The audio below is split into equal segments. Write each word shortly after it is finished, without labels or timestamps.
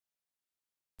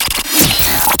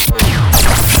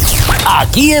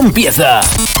Aquí empieza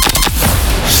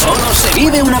Solo se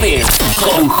vive una vez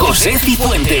con José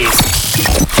Cifuentes.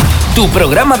 Tu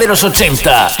programa de los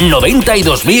 80, 90 y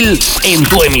 2000 en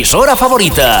tu emisora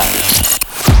favorita.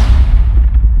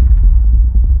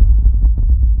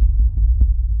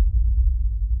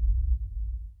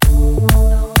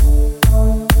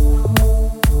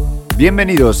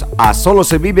 Bienvenidos a Solo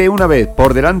se vive una vez,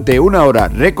 por delante una hora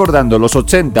recordando los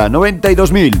 80, 90 y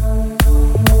 2000.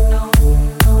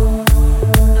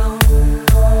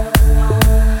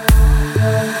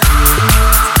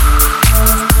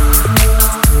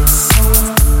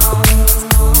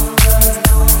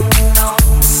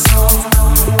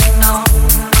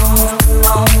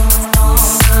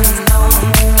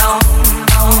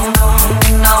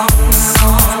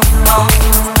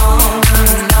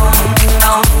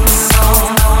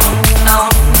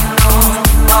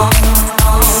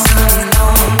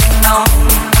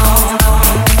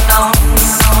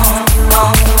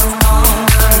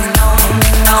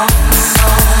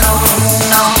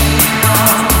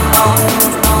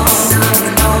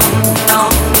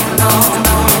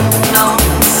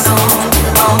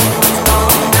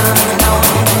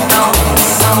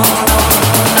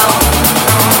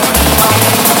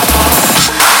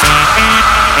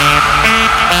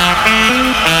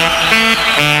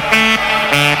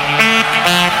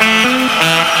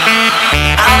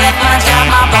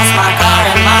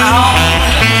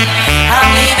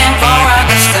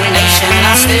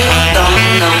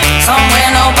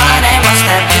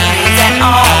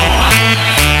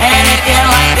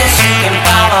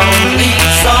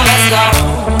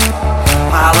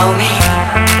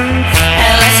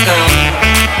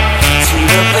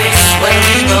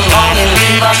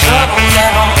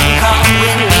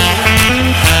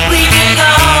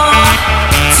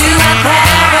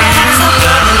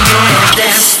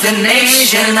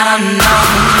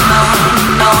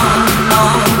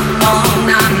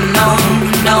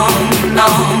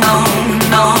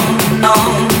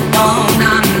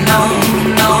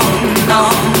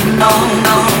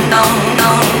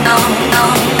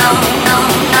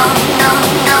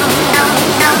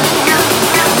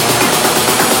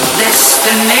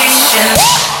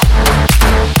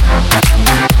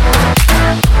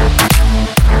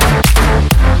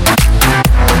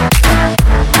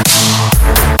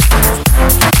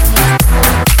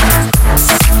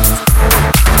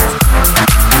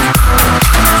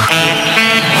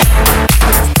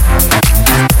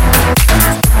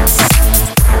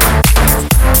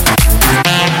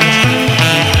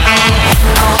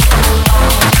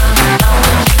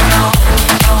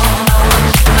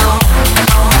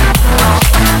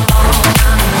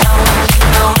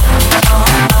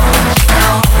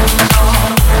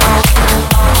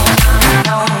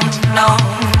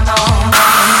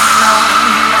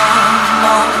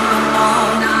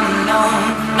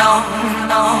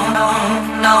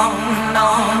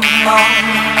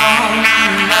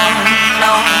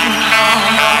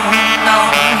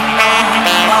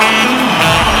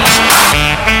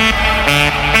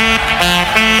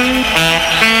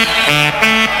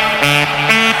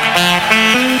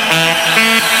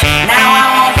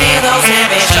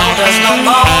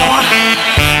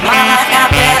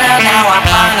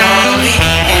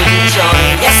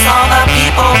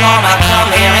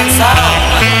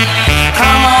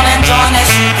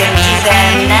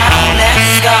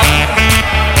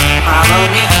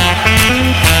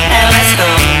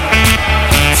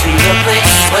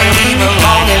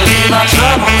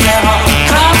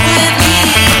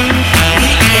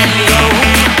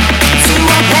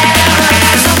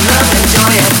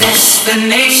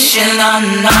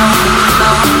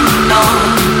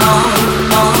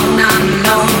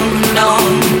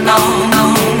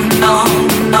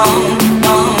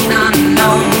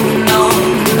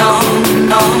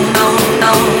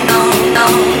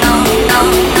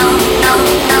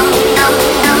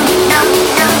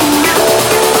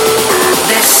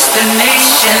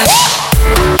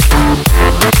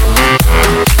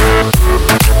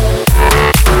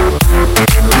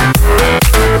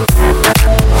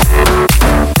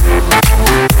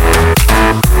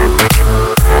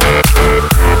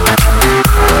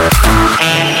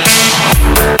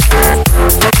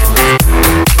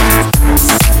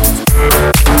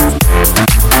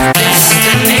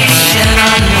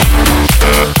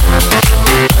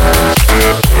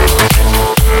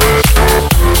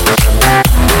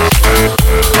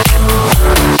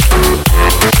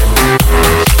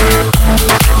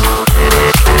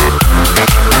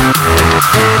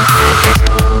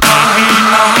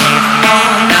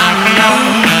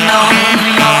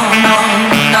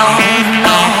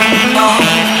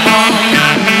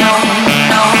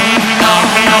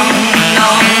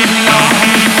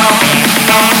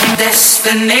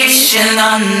 destination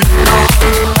unknown.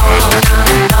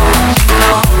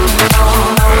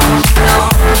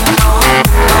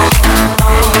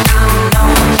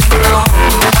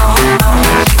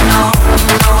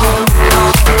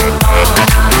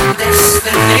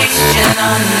 Destination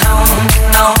unknown.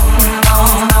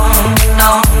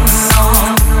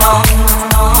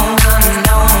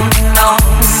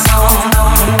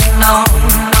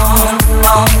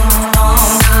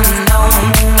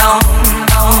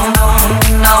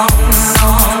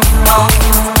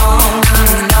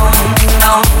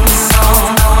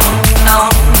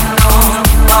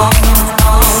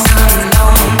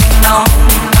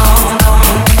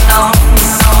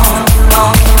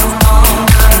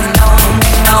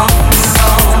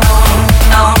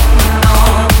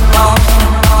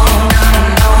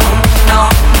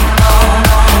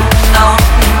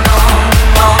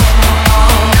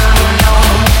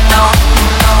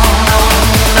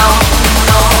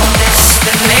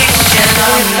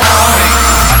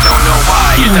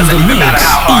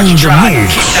 Try.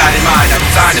 Keep that in mind. I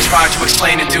designed this rhyme to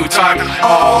explain in due time.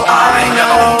 All I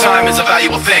know, time is a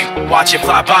valuable thing. Watch it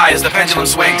fly by as the pendulum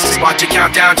swings. Watch it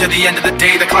count down to the end of the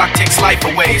day. The clock takes life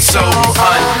away. It's so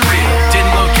unreal.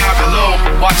 Didn't look out below.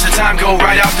 Watch the time go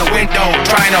right out the window.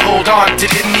 Trying to hold on to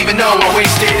didn't even know I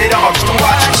wasted it all just to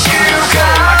watch you go.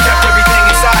 I kept everything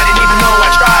inside, and even though I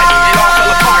tried, it all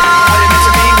fell apart. What it meant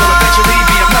to me will eventually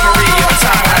be a memory of a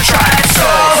time when I tried so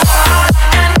hard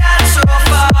and got so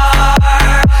far.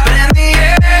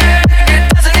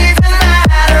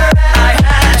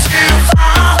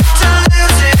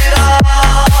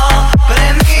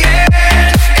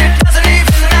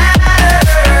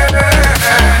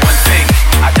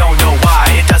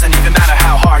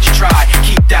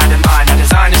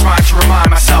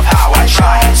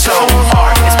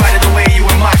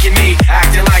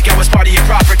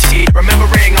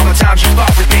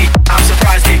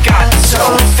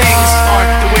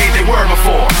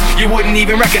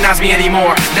 Even recognize me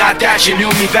anymore. Not that you knew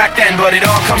me back then, but it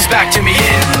all comes back to me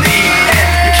in the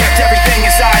end. You kept everything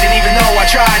inside, and even though I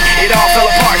tried, it all fell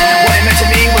apart. What it meant to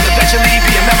me will eventually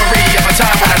be a memory of a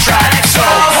time when I tried so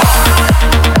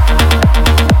hard.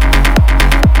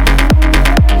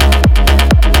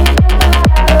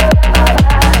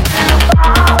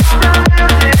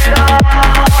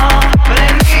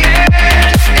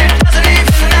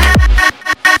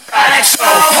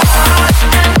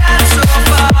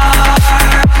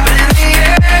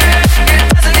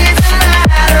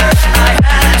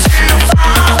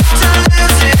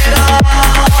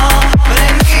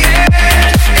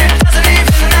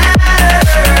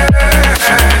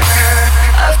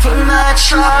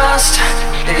 Trust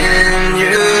in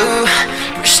you,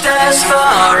 pushed as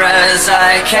far as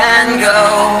I can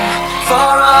go.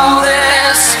 For all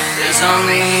this, there's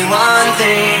only one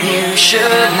thing you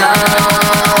should know.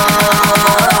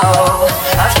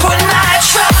 I've put my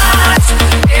trust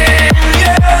in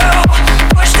you,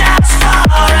 pushed as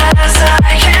far as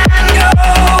I can go.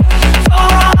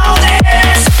 For all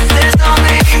this, there's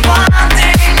only one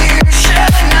thing you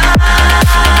should know.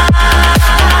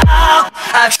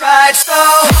 I've tried so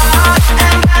hard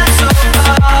and got so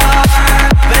far,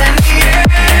 but in the end,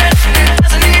 it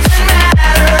doesn't even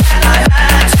matter. I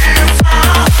had to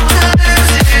fall to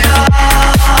lose it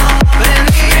all, but in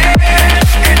the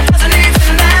end,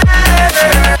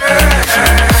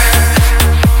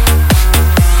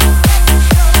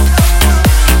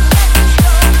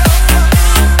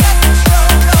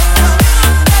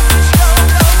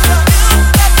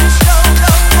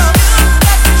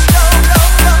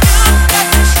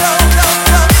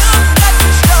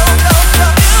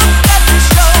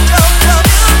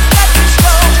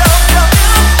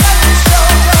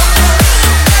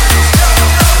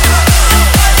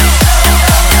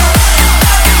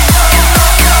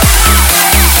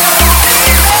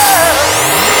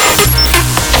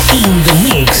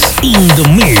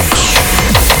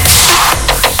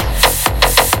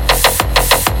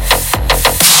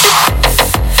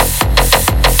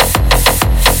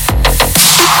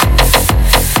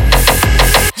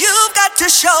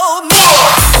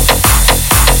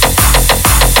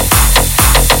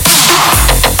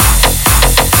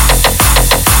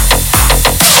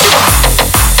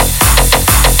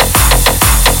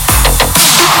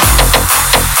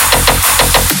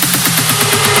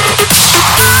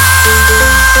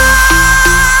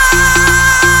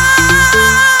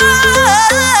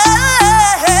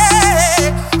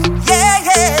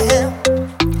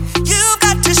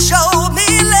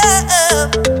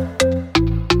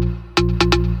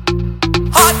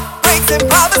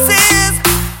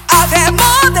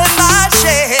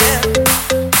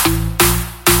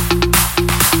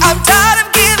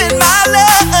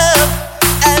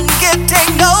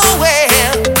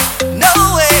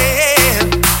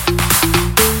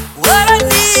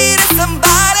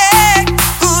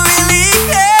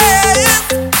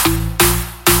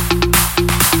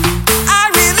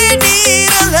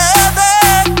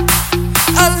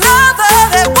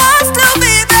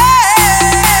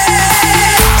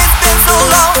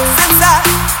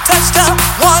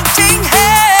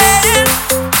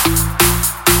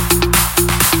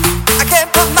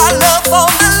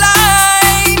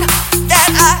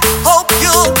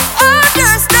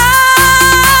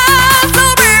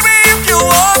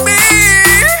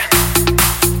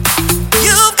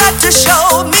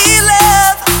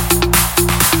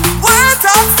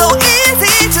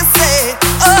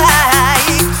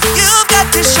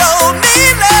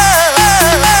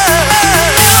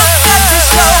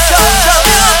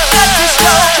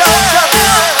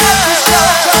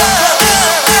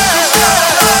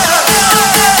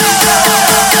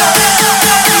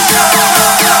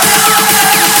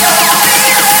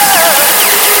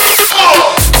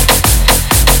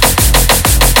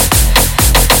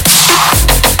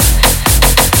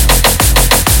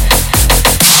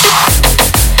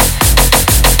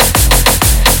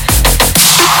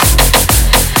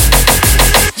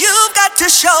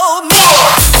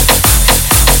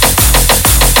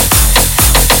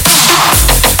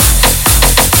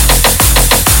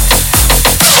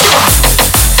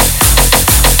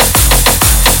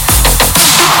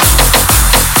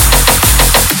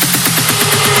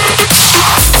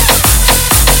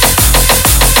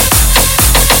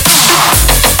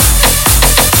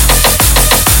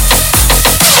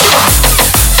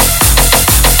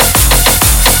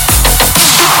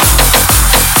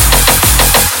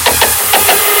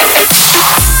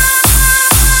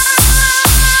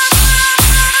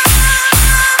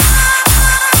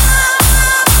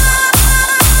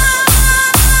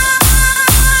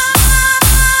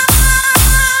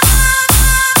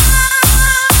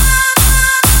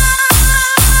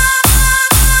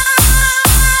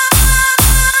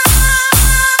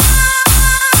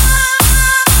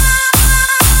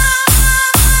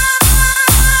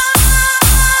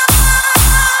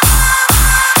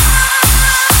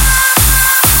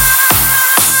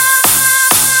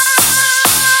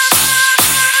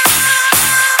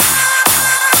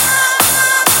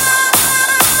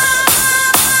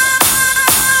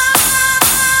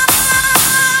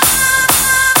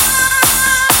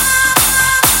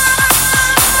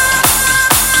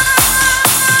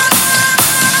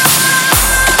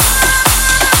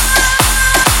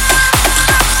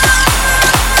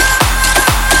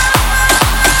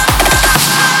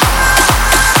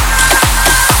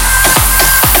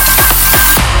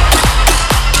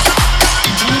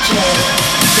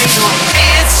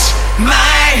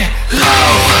 This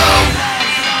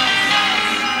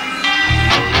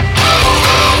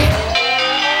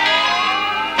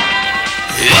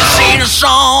ain't a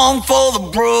song for the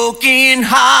broken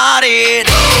hearted.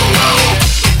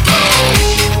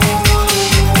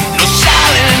 No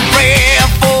silent prayer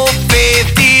for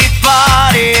faith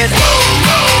departed.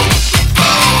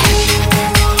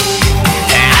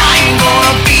 I ain't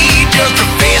gonna be just a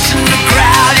face in the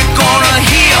crowd. You're gonna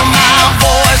hear my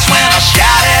voice when I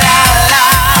shout it out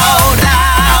loud,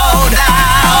 loud,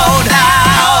 loud,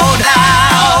 loud,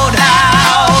 loud,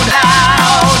 loud,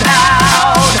 loud, loud,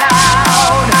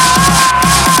 loud, loud.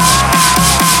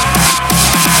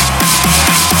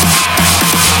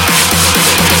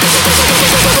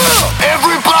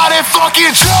 Everybody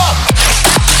fucking jump!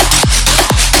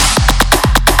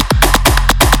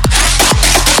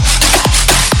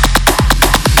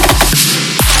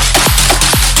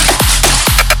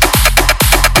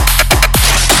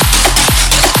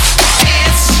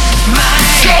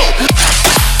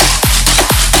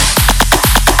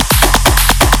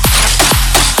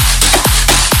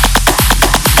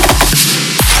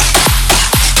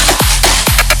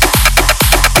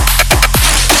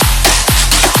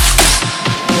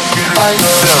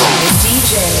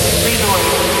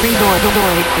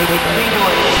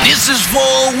 This is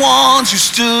for ones who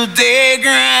stood their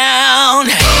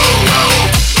ground.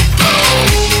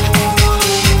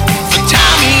 For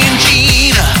Tommy and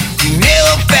Gina, who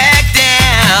never back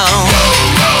down.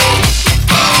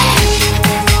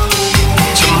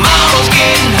 Tomorrow's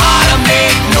getting harder,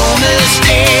 make no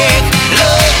mistake.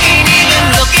 Look ain't even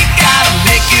look, you gotta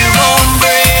make your own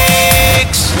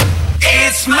breaks.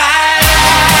 It's my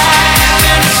life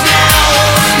and it's now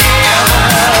or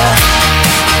never.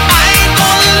 I ain't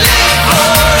gonna live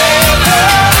forever.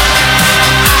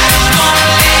 I just wanna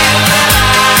live my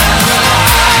life.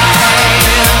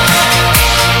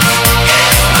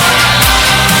 It's my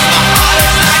heart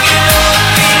is like an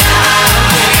open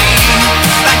highway.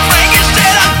 Like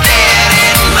Frankenstein, I'm dead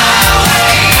in my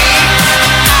way.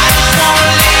 I just wanna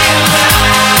live my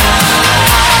life.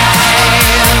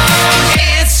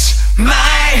 It's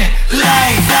my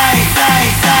life, life,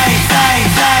 life, life, life,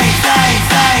 life, life, life,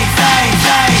 life, life,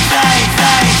 life, life,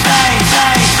 life,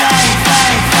 life, life,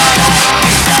 life.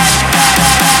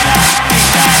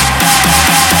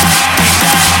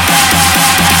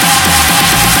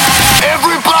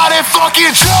 Everybody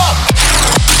fucking jump!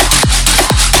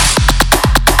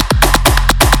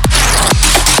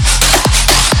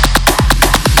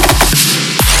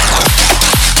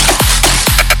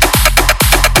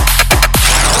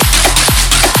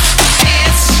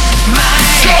 It's my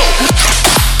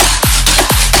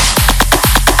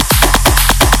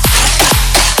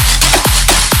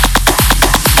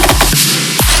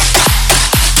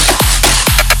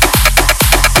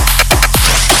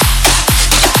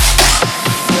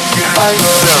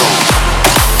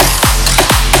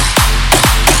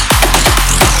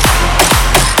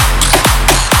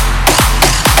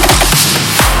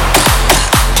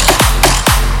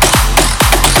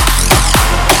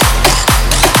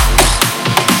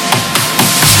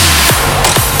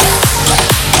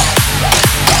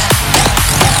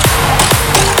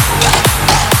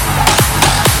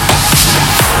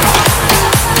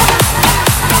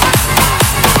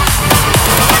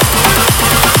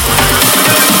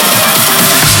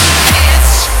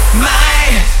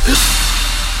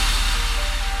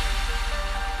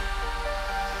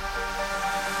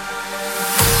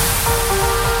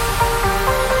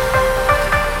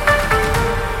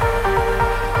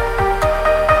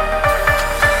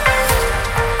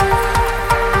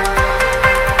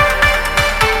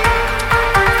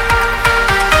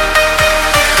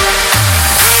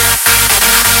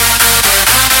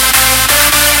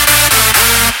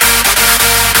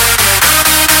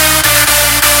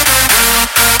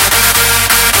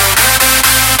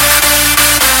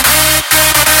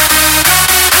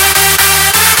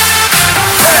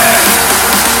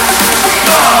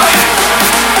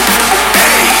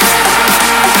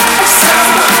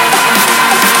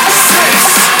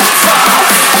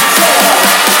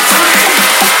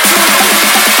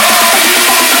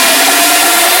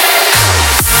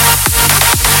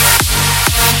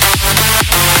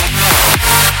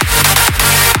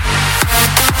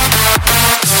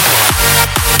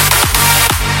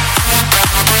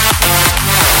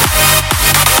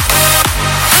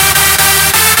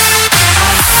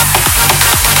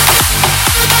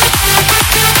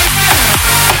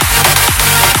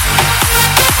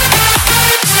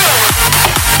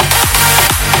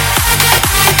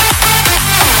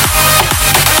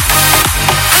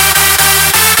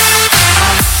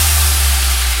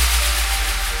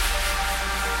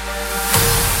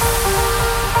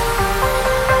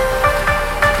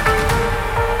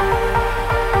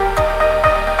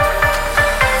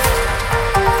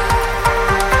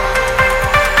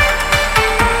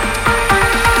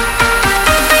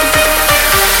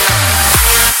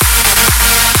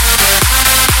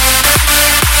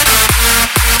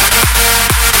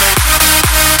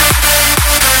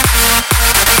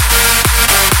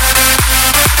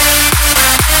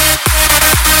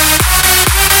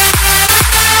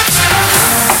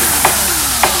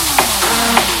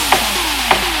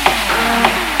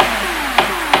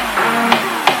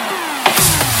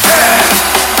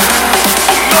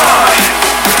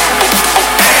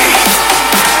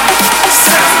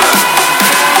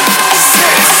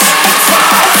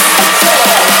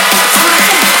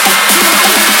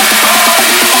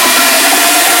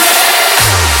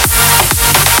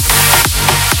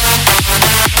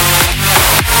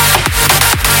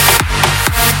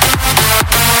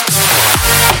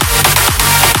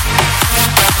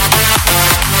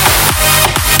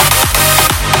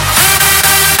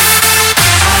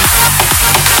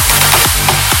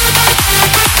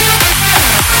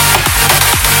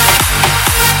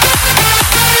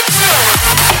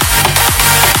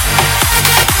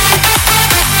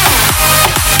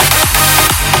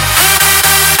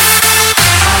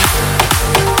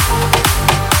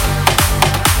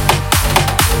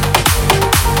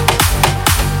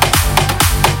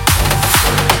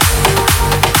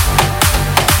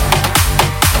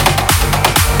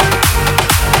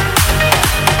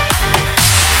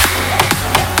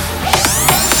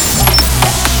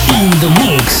the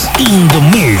mix, in the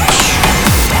mix.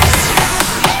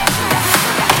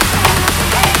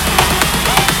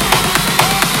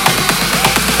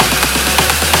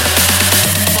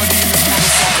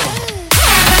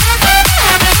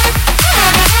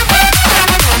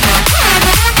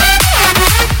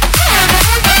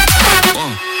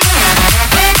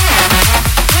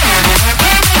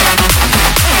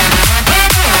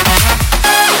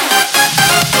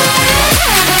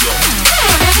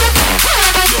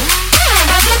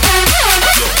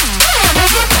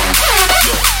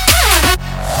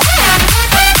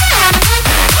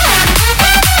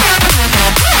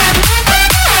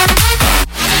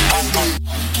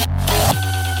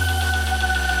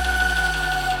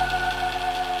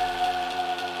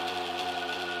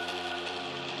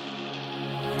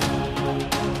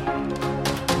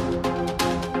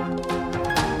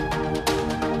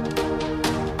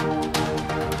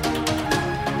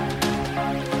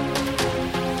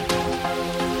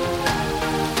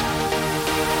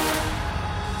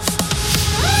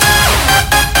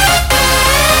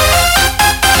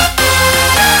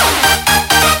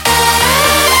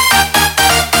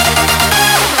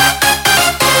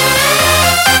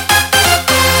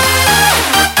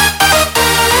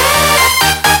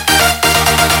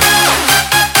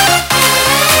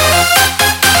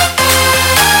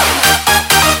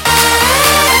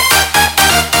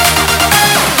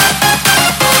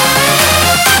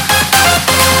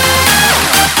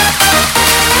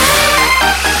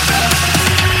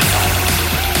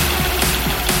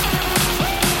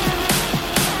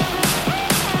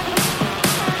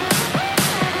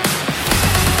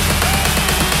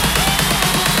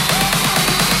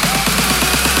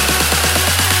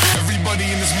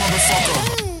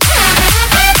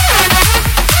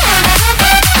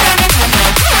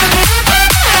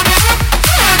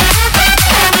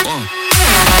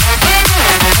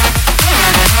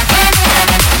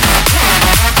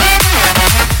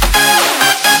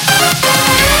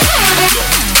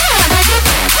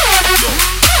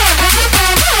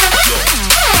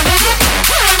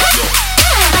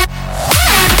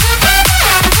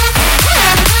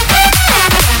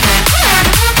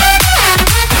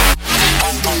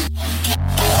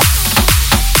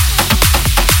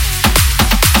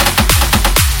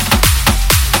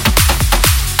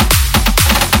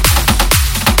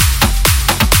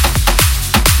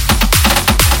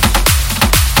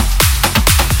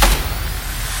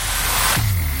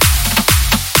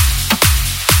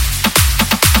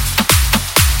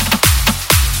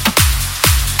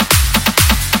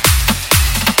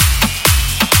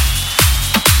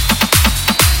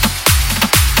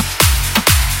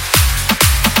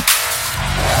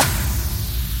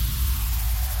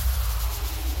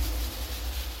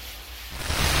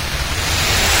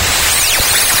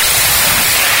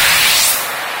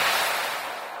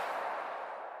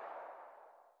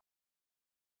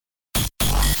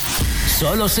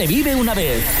 Solo se vive una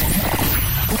vez.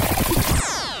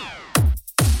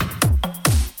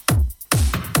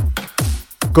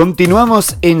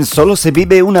 Continuamos en Solo se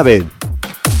vive una vez.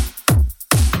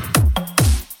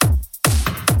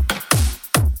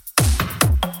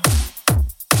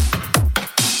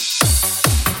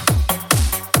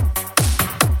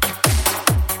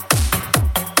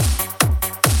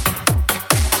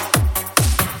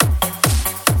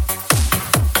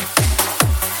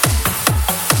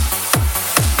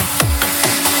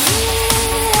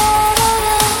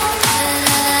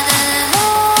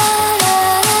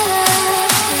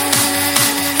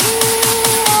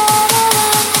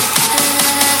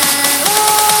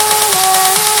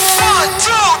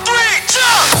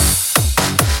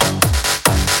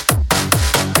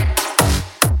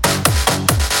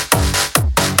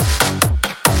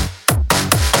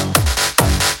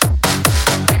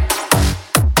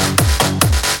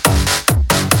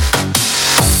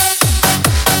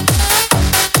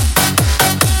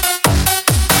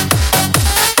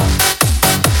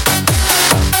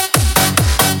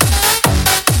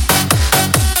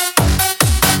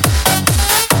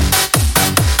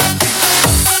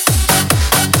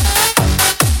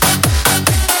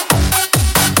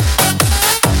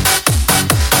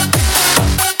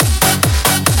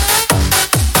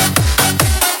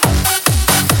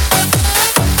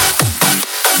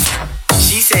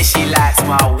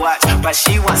 But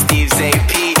she wants Steve's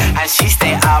AP, and she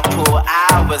stay up all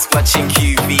hours watching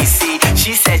QVC.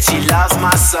 She said she loves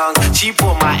my song, she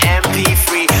bought my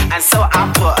MP3, and so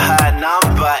I put her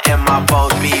number in my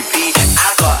bold BB.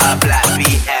 I got a black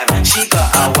BM, she got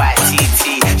a white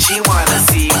TT. She wanna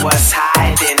see what's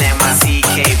hiding in my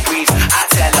CK briefs. I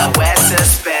tell her wear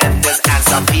suspenders and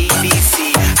some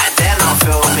PVC, and then I'll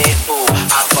film it all.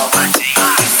 I got my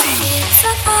JVC. It's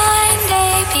a fine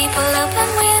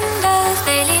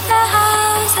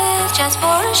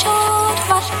a short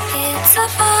while. It's a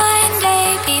fine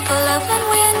day, people open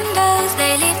windows,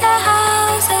 they leave their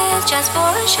houses just for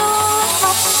a short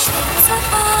while. It's a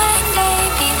fine day,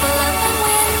 people open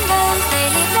windows, they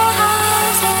leave their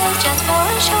houses just for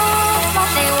a short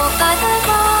while. They walk by the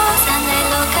grass and they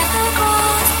look at the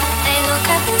grass, they look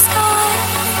at the sky.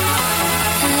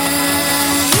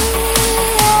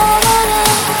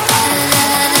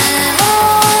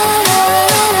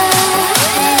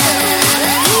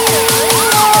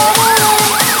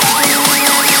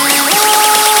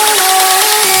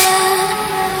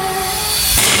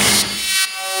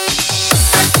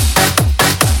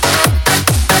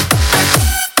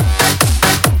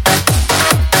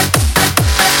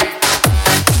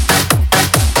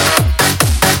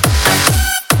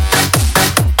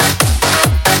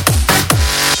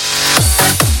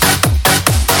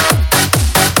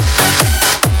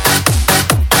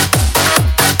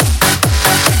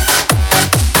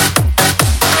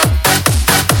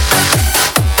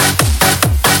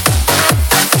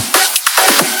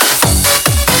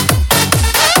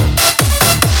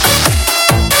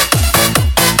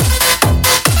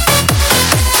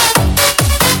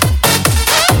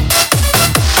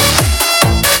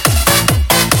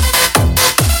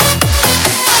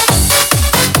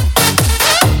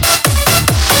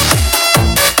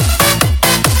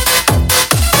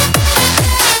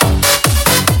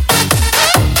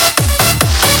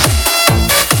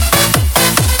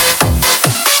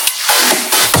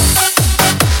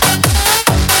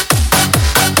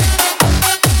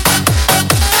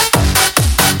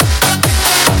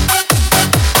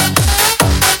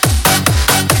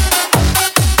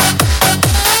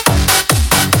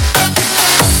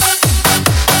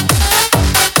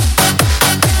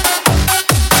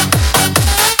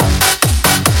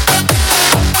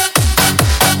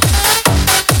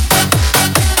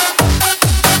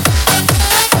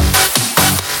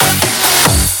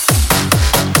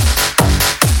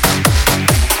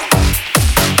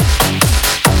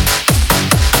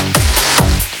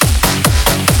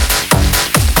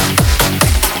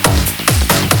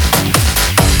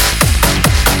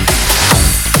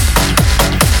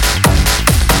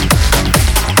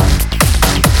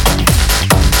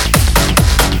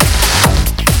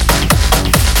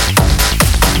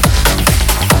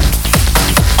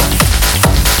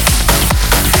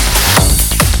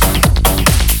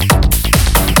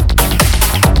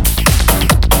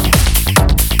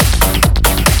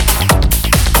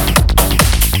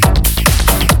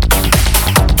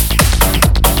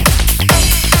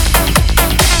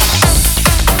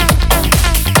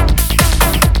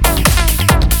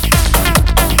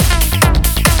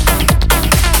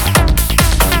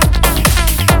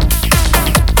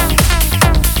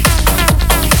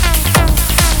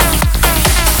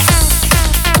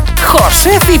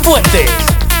 José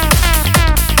Cifuentes.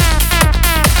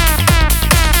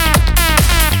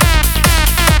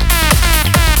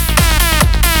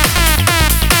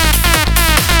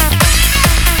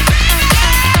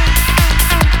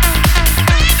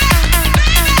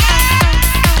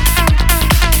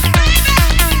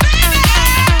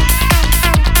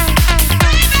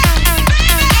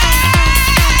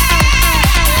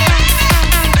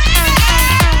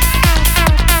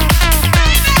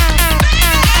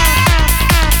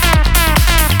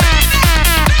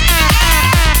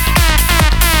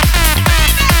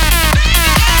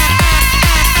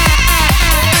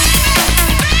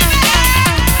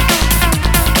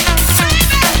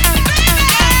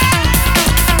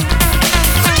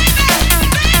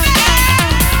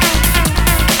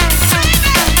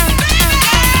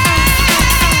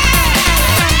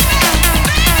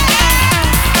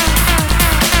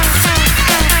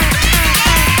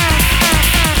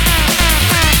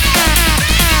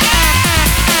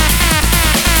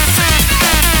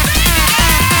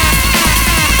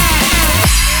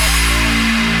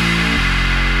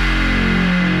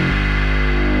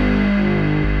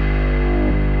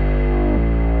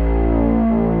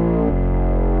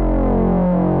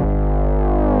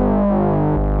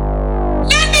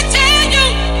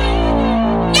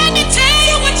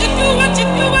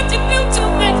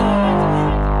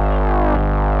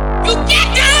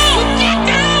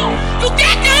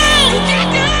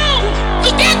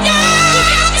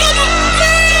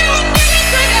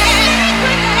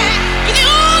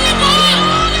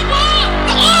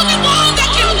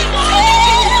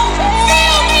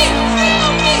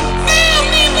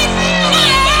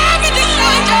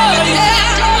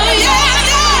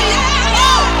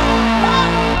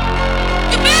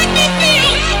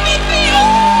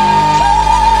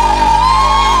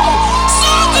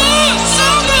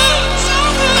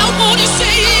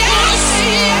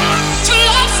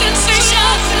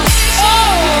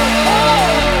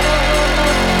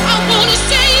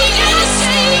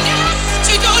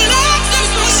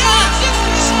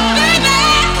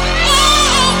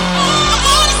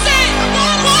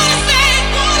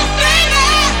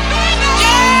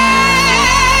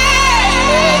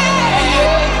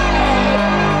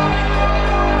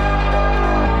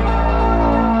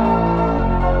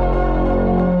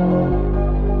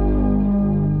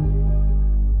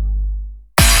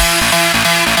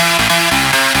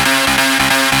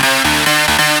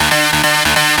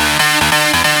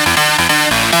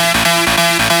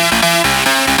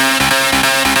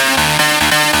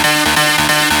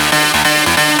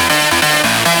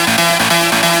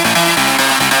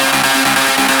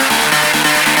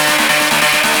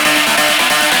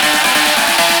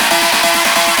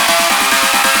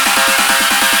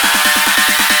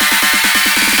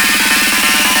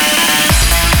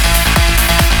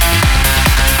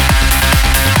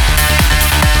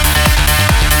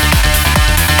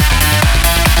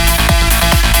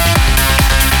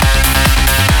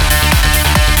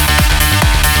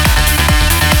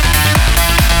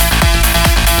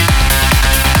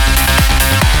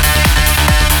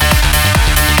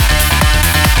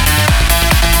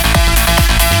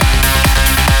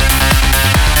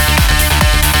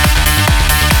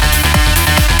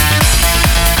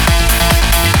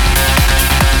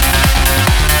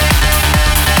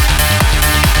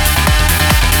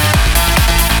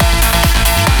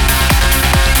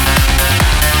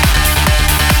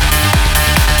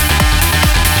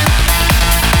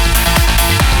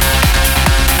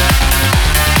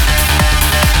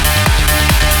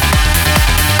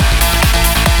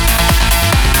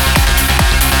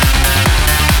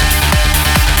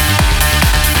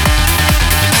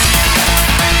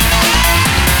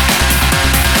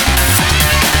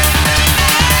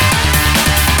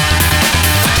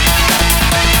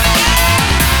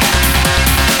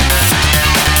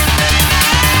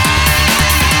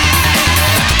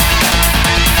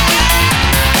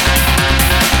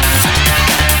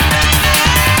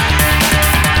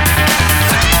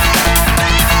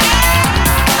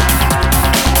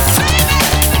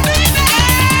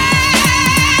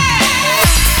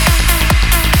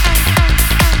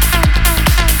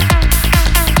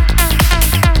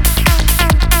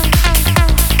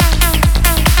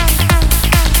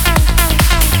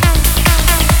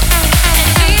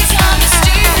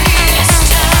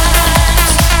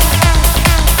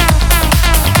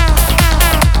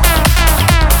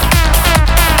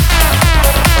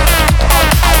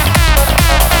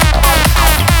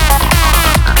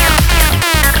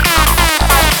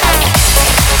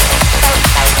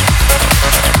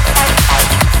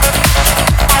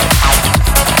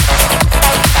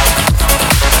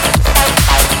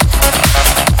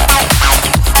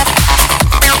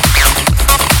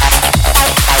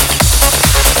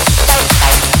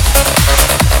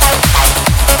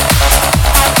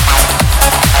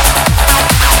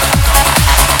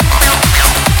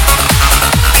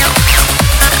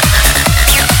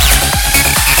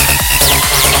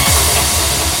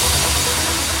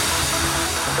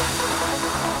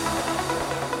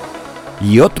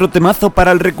 y otro temazo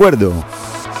para el recuerdo.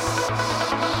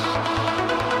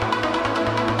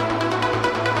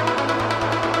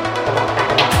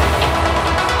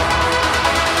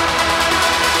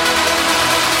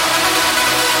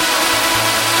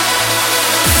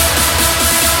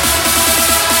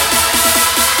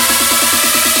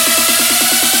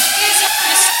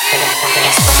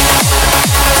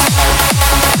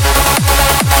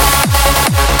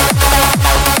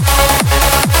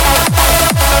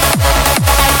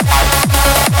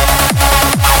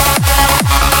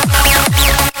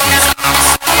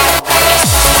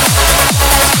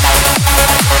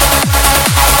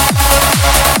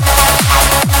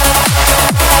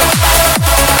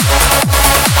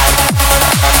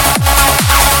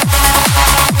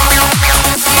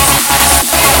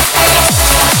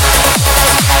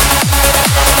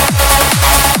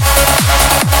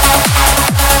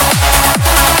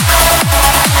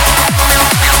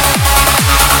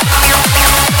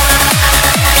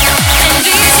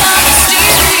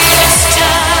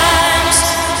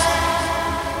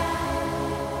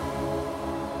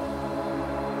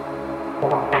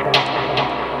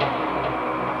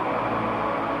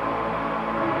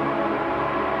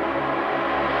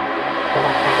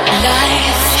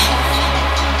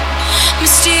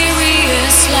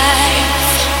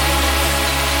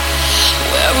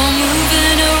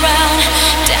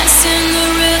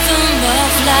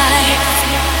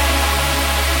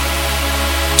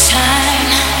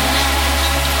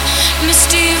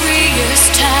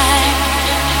 Mysterious times.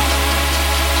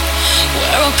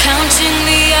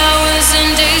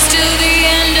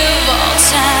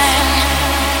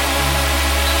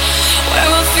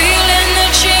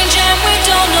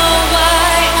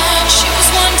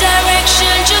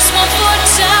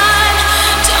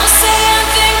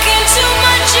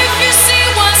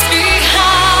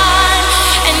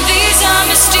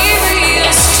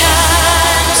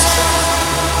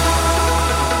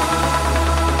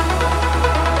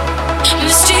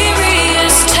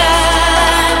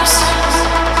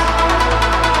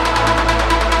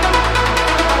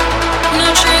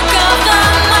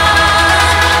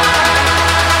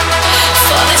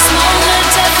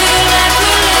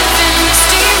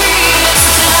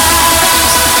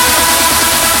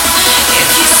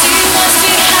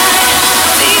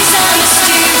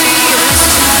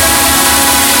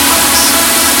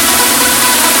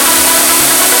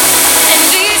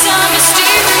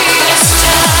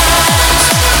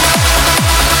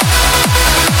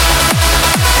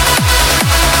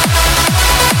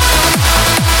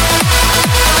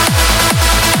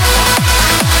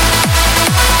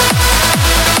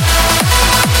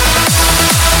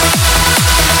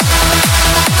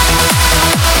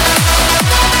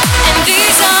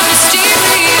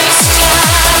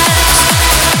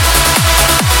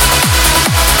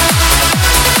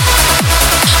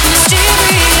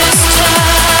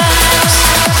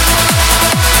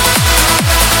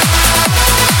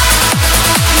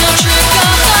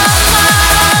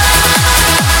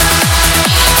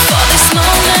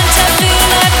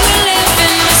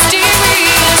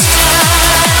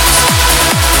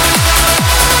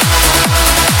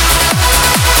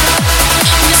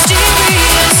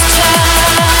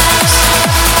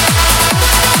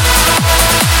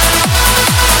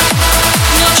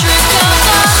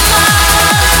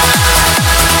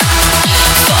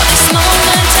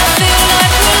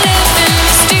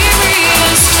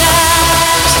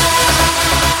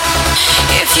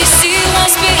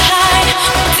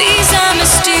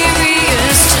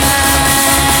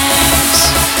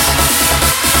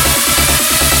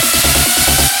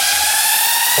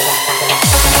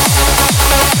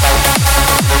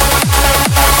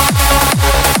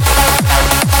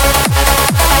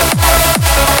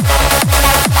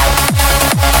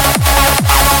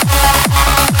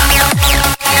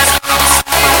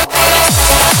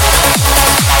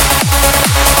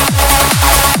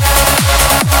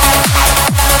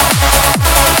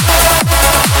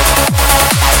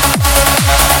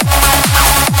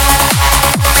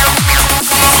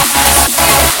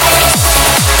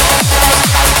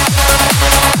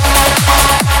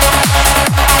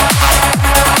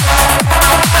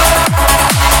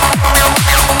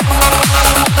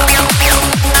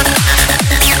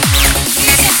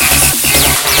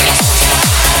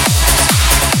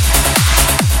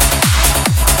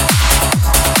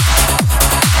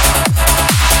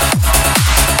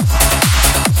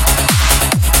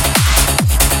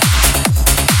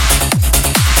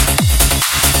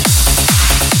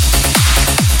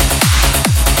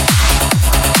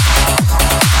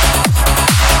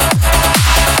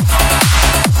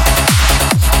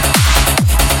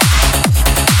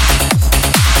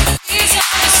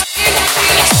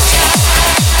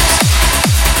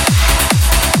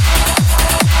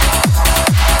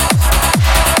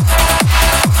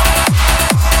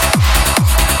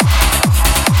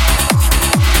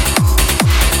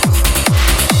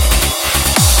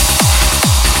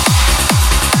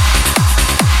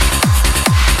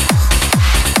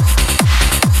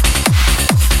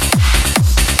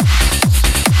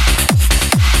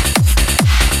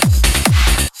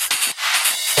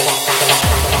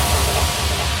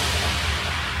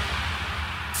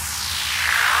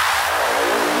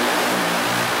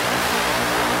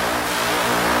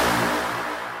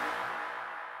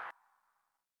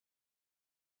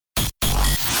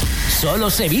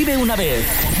 Solo se vive una vez.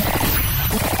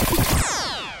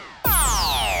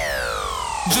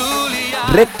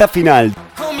 Recta final.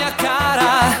 Oh mia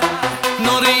cara,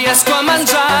 non riesco a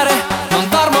mangiare, non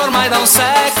dormo ormai da un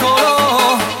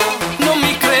secolo. Non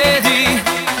mi credi?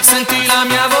 Senti la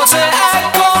mia voce, è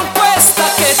con questa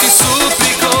che ti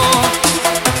supplico.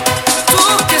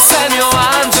 Tu che sei mio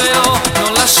angelo,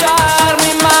 non lasciarmi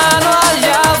in mano agli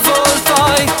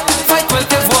avvoltoi. Fai quel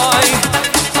che vuoi,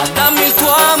 ma dammi il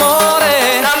tuo amore.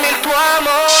 Dammi il tuo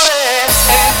amore.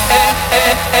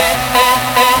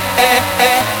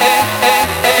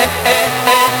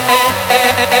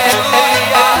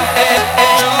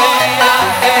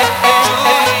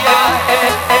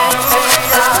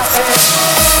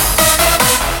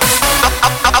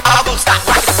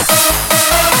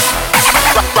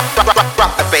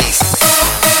 Rock the bass.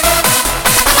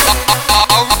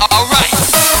 Alright.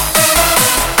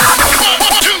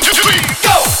 1, 2, 3,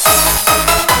 go!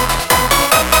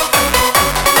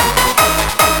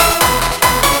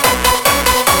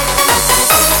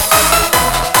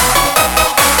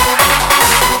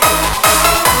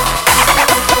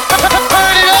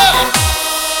 Turn it up!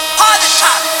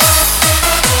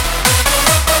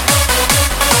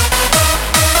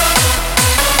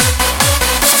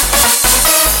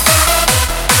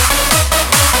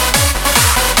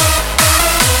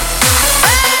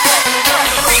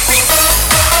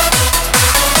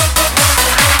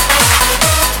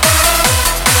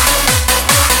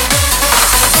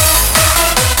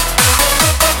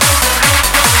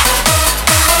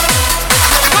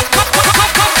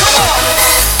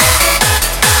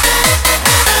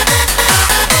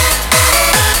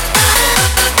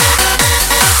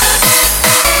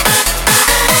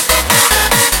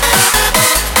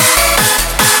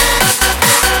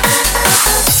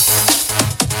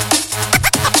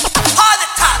 On the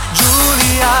top.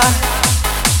 Giulia,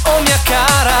 oh mia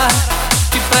cara,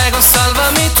 ti prego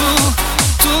salvami tu,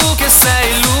 tu che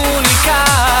sei l'unica,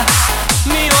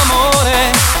 mio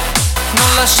amore,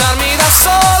 non lasciarmi da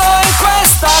solo in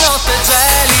questa notte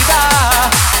gelida.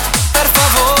 Per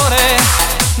favore,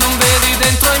 non vedi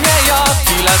dentro i miei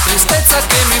occhi la tristezza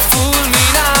che mi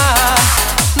fulmina.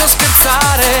 Non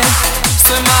scherzare,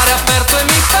 sto in mare aperto e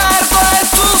mi perdo e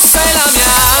tu sei la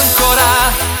mia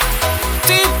ancora.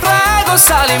 Ti prego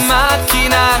sali in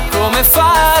macchina, come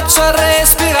faccio a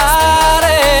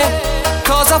respirare?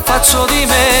 Cosa faccio di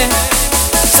me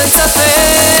senza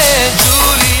te?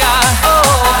 Giulia,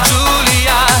 oh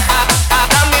Giulia,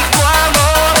 dammi il tuo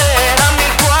amore, dammi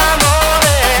il tuo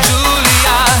amore.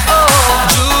 Giulia, oh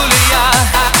Giulia,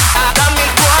 dammi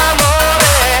il tuo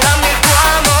amore, dammi il tuo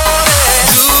amore.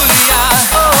 Giulia,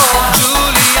 oh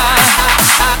Giulia,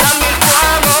 dammi il tuo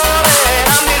amore,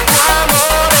 dammi il tuo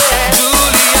amore.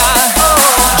 Giulia, oh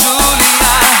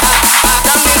Giulia,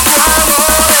 dammi il tuo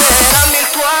amore, dammi il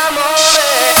tuo amore.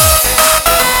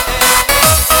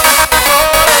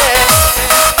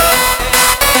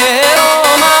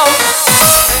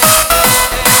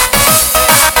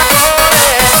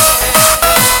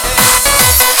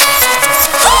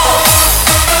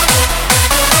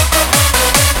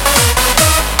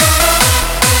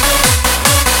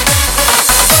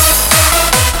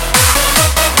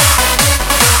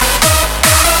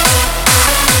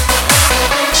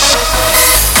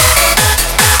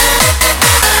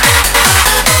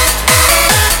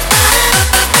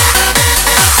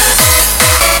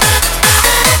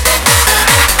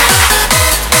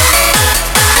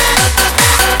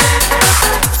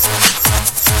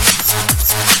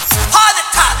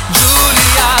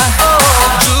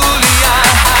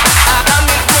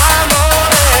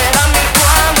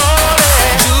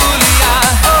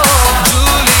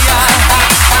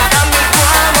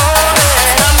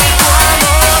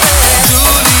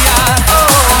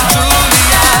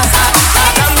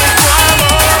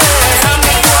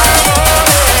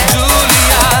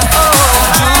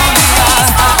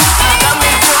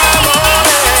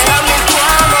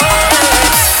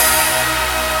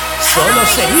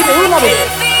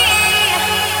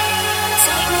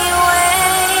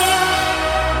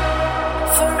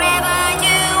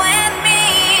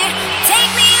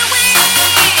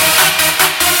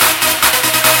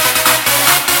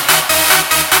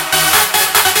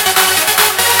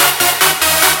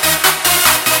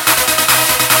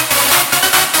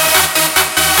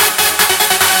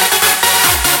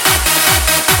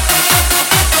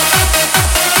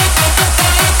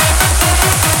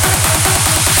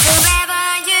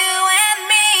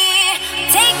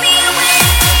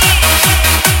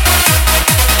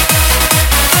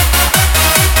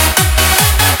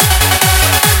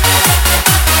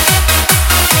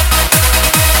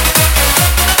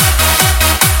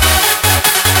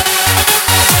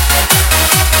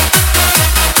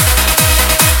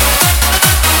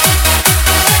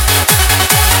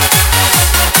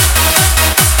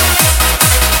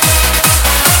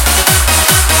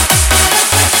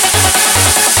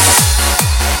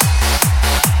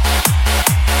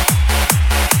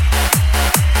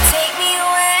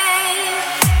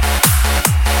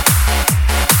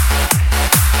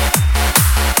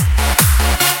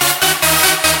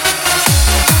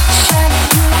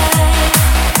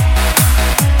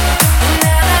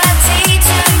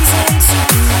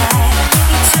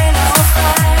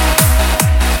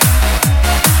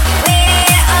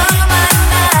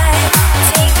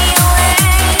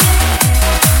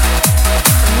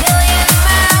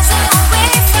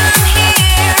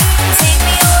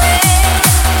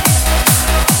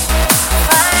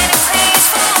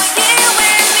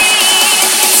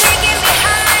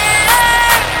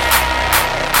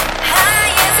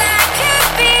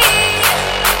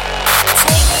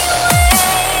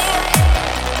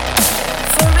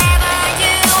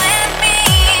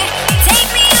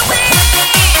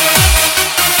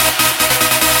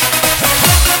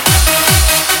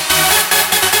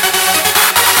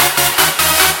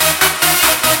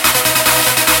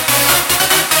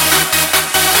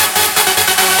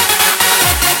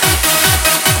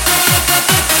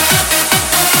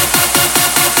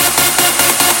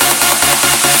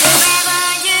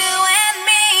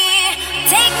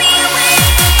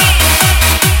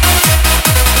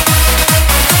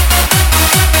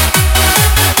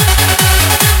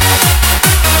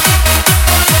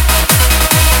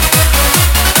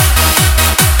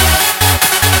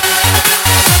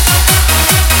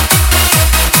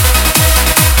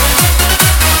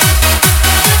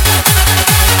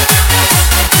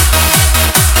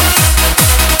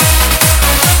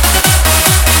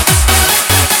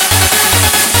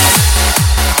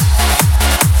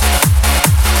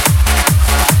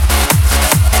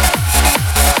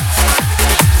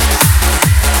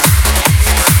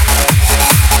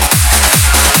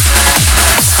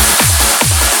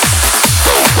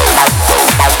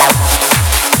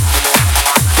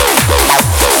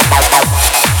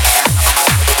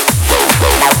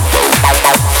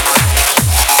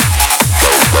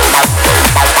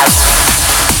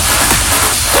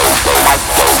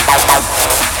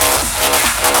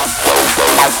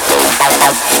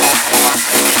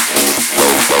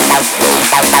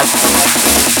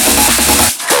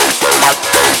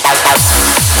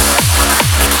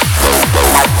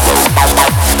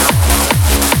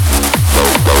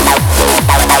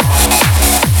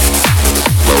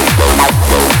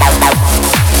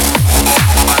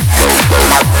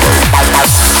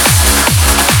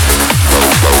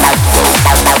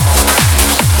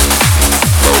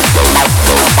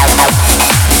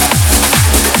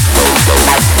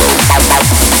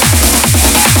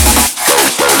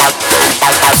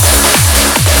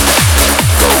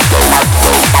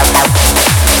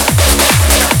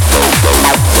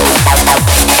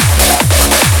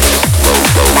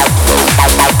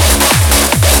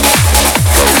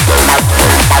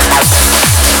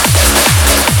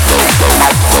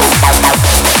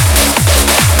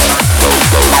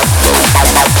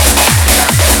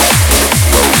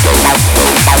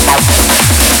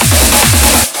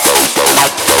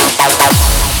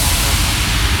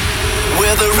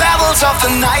 Of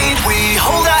the night, we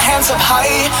hold our hands up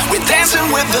high. We're dancing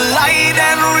with the light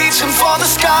and reaching for the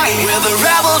sky. We're the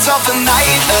rebels of the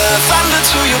night, thunder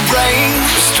to your brain.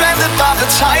 Stranded by the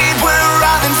tide, we're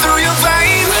running through your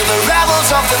veins. We're the rebels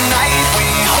of the night, we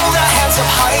hold our hands up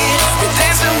high. We're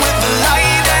dancing with the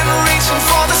light and reaching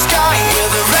for the sky.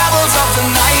 We're the rebels of the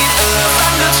night,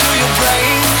 thunder to your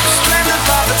brain. Stranded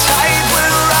by the tide,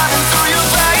 we're running through your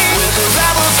veins. We're the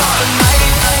rebels of the night.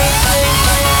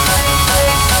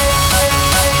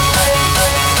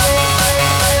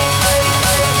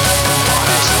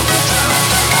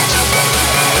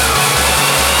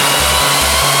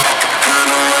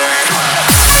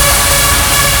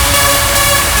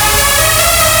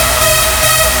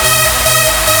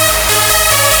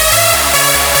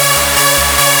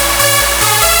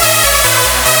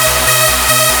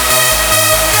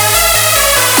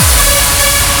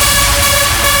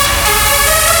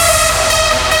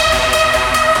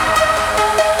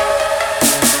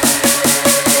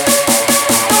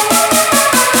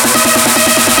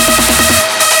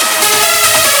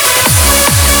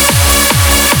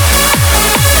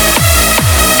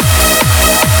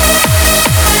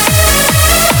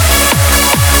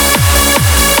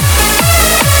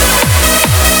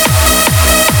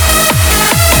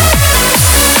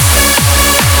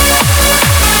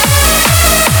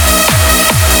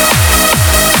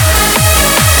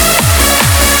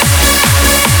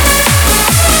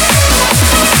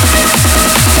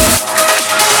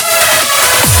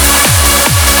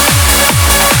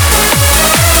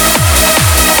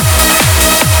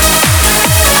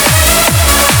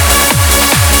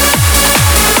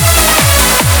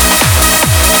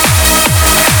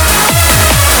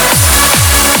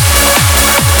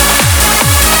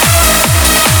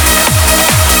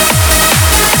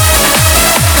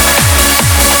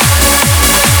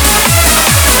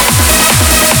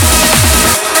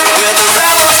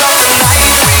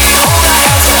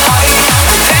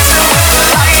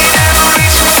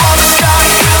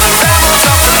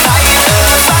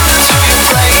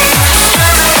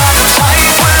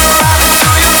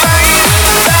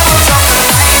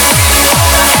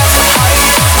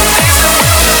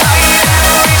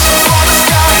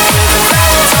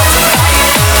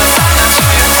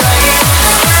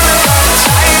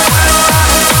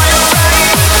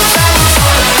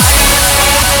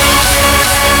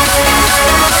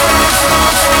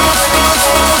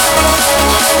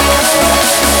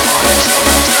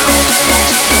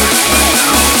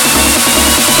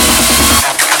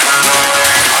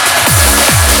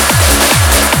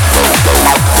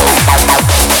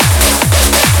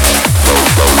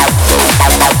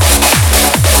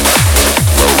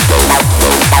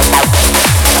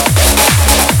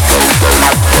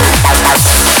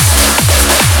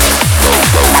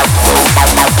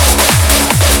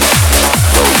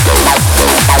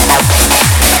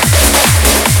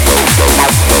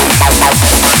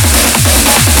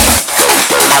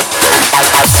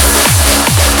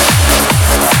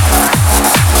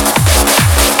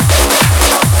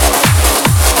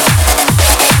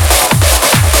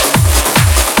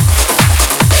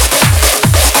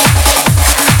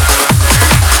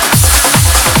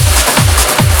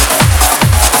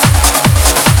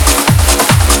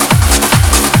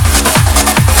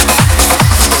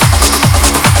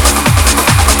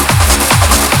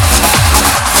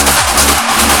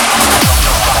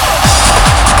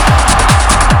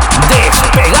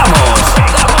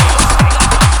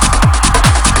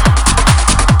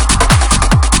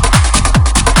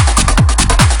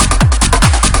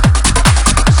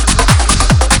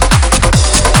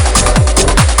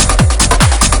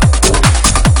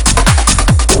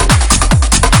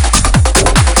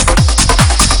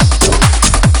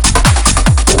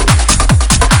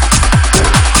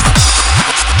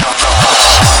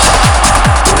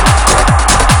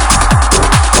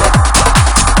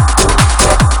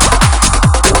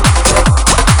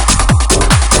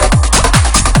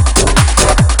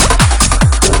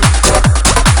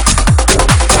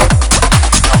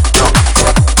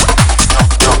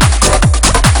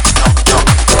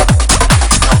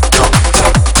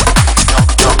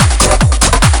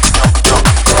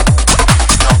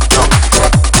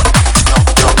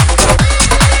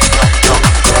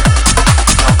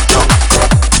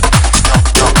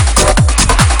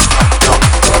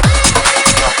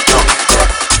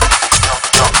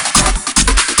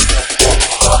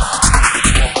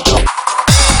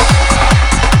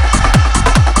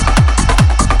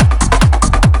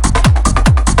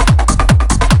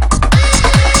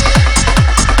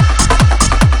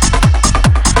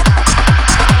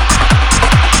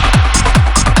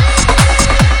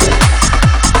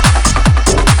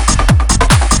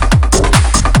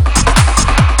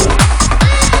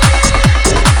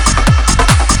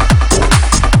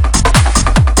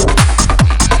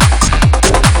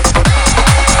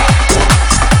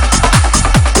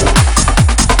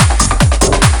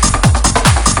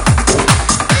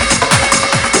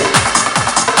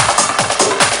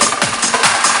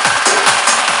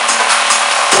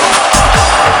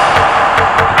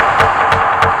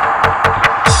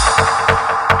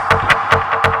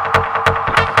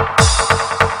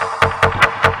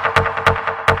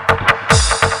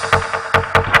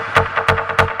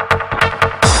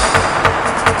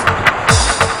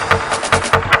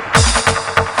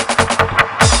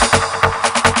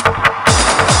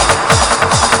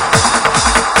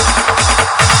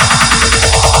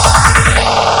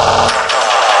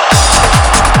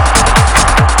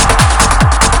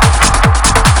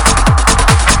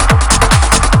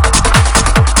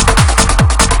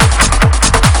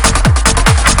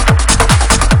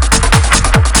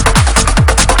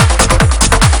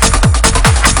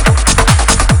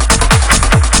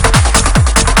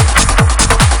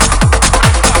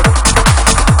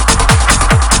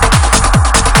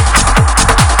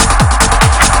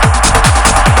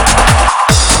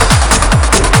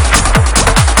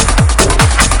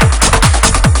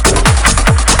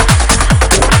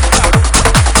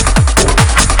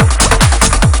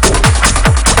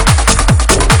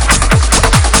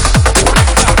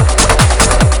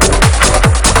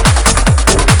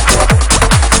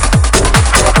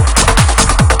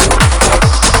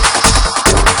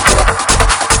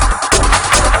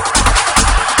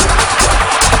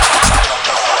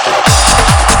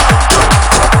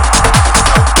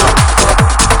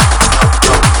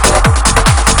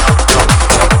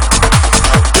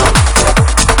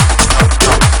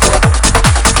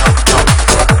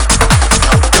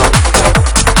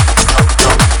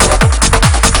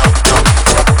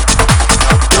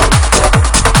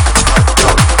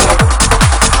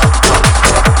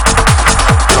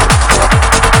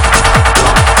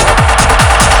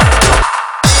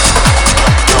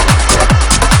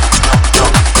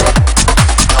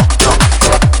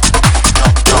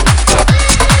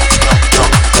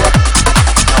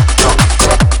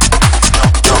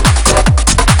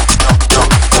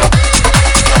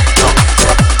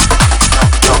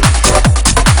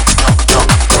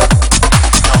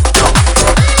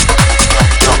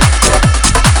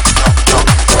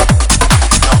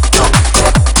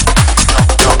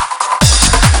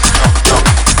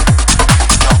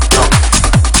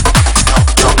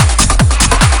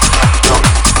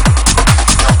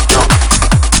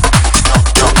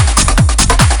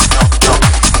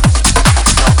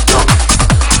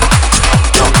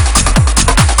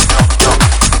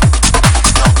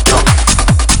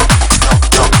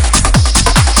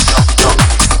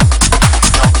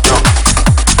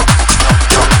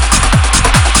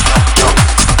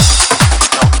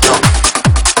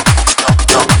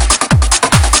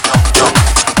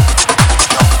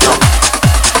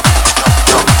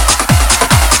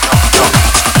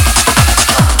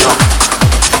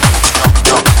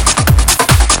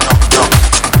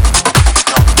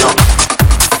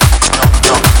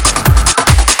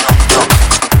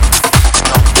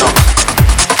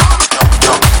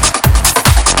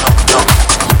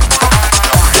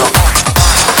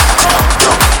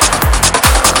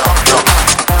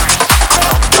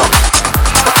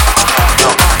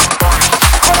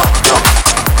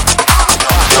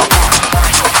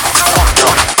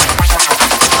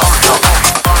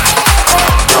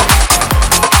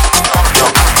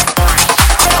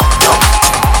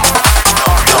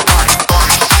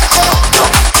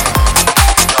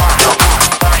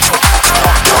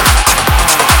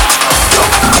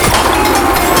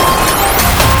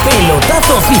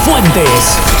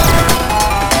 Cifuentes.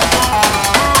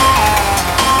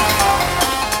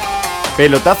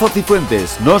 Pelotazo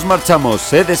Cifuentes, nos marchamos,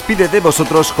 se despide de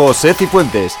vosotros José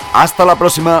Cifuentes. Hasta la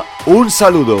próxima, un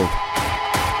saludo.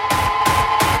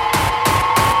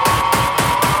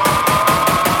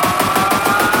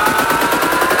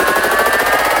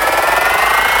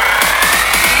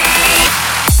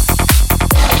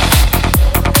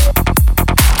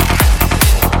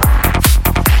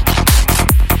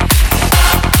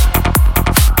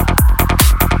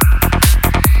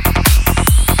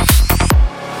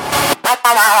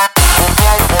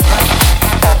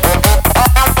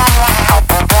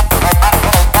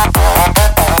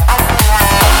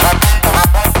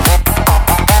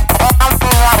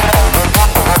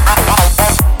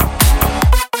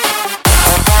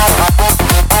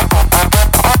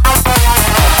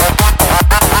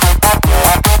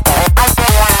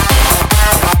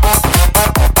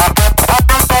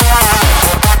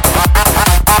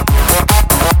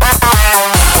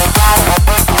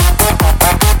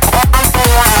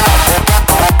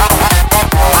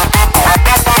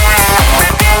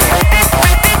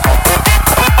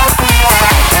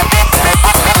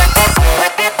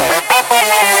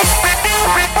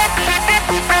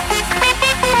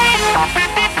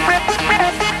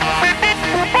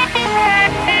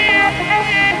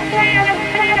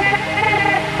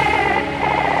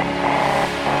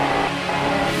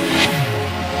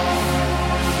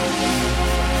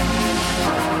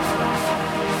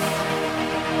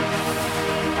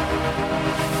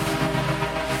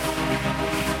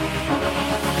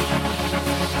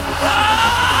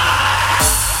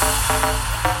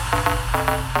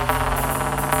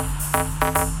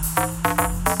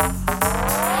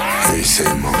 They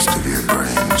say most of your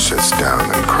brain shuts down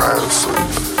in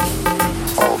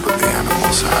cryosleep. All but the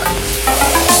animal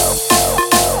side.